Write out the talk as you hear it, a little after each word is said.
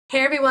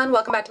Hey everyone,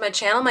 welcome back to my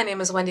channel. My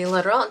name is Wendy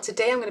Literal, and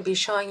today I'm going to be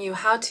showing you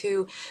how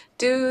to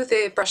do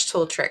the brush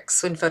tool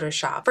tricks in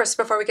Photoshop. First,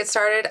 before we get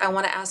started, I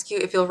want to ask you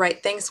if you'll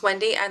write "Thanks,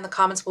 Wendy" in the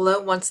comments below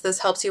once this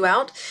helps you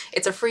out.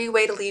 It's a free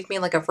way to leave me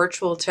like a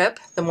virtual tip.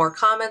 The more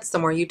comments, the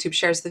more YouTube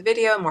shares the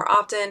video more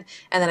often,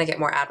 and then I get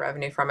more ad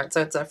revenue from it.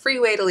 So it's a free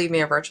way to leave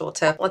me a virtual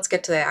tip. Let's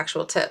get to the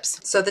actual tips.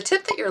 So the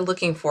tip that you're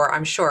looking for,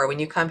 I'm sure, when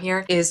you come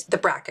here is the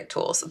bracket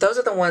tools. Those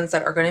are the ones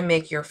that are going to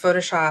make your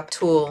Photoshop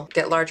tool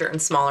get larger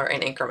and smaller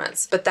in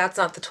increments. But that's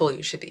not the tool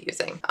you should be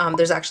using.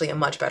 There's actually a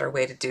much better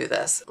way to do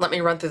this. Let me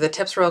run through the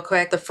tips real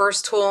quick. The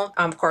first tool,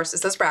 of course,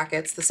 is those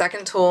brackets. The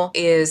second tool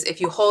is if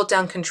you hold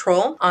down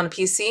Control on a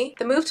PC,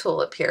 the Move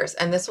tool appears,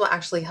 and this will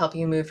actually help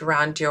you move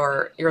around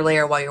your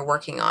layer while you're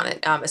working on it.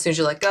 As soon as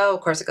you let go, of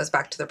course, it goes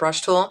back to the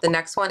brush tool. The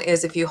next one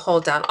is if you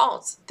hold down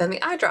Alt, then the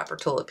Eyedropper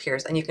tool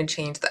appears, and you can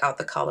change out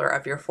the color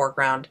of your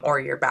foreground or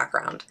your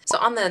background. So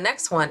on the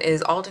next one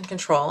is Alt and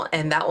Control,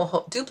 and that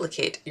will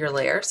duplicate your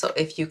layer. So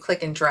if you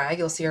click and drag,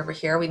 you'll see over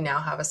here we now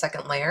have a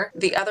second layer.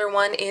 The other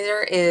one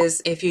either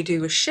is if you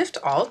do Shift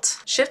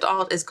Alt. Shift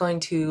Alt is going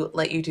to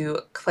let you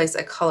place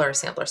a color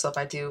sampler. So if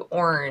I do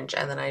orange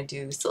and then I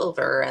do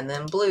silver and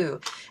then blue,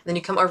 then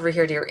you come over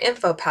here to your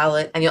info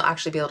palette and you'll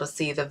actually be able to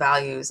see the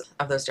values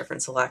of those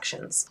different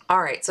selections.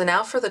 All right, so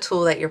now for the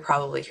tool that you're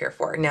probably here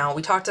for. Now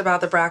we talked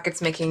about the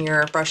brackets making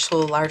your brush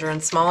tool larger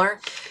and smaller.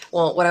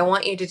 Well, what I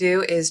want you to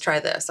do is try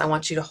this. I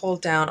want you to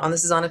hold down,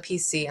 this is on a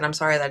PC, and I'm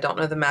sorry that I don't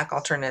know the Mac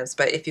alternatives,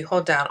 but if you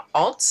hold down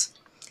Alt,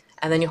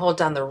 and then you hold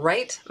down the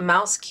right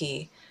mouse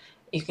key,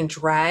 you can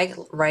drag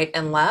right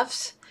and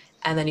left,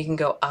 and then you can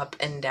go up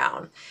and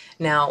down.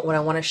 Now, what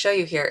I want to show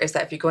you here is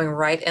that if you're going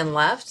right and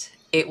left,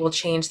 it will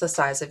change the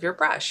size of your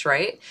brush,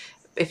 right?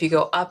 If you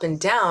go up and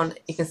down,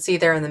 you can see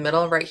there in the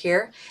middle right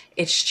here,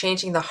 it's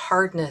changing the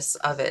hardness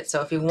of it.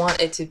 So if you want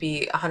it to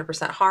be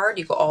 100% hard,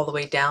 you go all the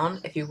way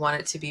down. If you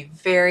want it to be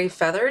very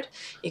feathered,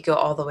 you go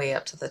all the way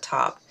up to the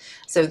top.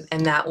 So,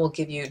 and that will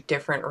give you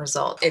different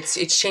results.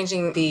 It's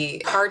changing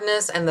the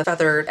hardness and the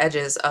feathered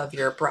edges of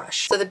your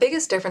brush. So the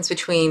biggest difference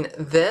between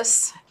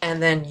this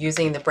and then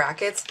using the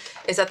brackets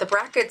is that the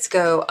brackets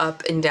go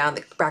up and down,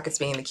 the brackets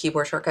being the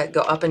keyboard shortcut,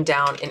 go up and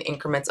down in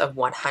increments of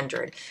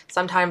 100.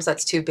 Sometimes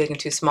that's too big and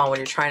too small when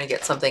you're trying to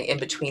get something in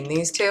between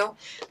these two.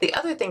 The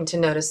other thing to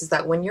notice is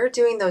that when you're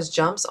doing those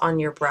jumps on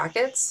your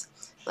brackets,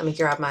 let me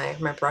grab my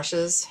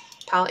brushes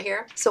palette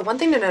here. So one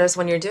thing to notice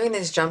when you're doing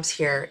these jumps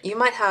here, you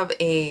might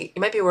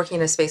be working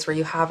in a space where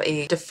you have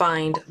a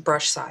defined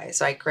brush size.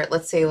 Like,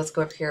 let's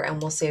go up here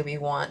and we'll say we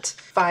want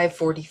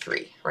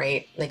 543,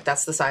 right? Like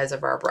that's the size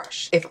of our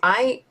brush. If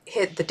I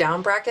hit the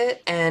down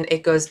bracket and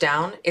it goes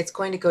down, it's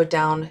going to go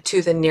down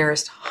to the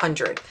nearest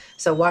 100.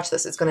 So watch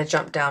this, it's going to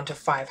jump down to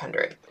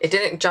 500. It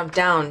didn't jump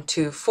down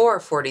to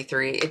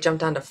 443, it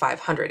jumped down to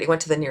 500. It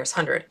went to the nearest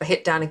 100. If I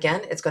hit down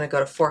again, it's going to go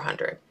to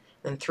 400,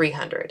 then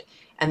 300.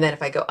 And then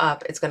if I go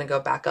up, it's going to go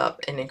back up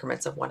in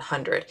increments of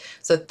 100.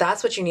 So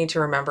that's what you need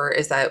to remember,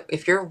 is that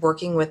if you're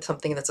working with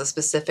something that's a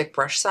specific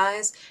brush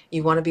size,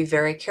 you want to be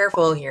very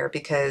careful here,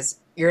 because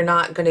you're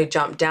not going to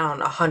jump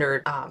down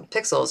 100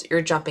 pixels,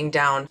 you're jumping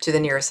down to the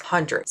nearest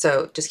 100.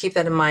 So just keep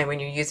that in mind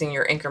when you're using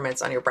your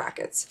increments on your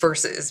brackets,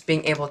 versus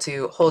being able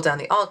to hold down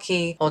the Alt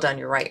key, hold down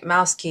your right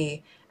mouse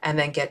key, and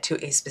then get to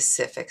a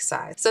specific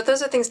size. So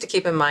those are things to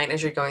keep in mind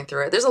as you're going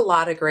through it. There's a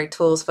lot of great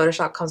tools.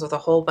 Photoshop comes with a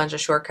whole bunch of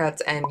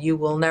shortcuts and you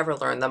will never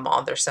learn them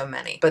all. There's so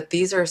many. But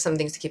these are some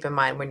things to keep in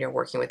mind when you're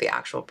working with the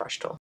actual brush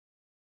tool.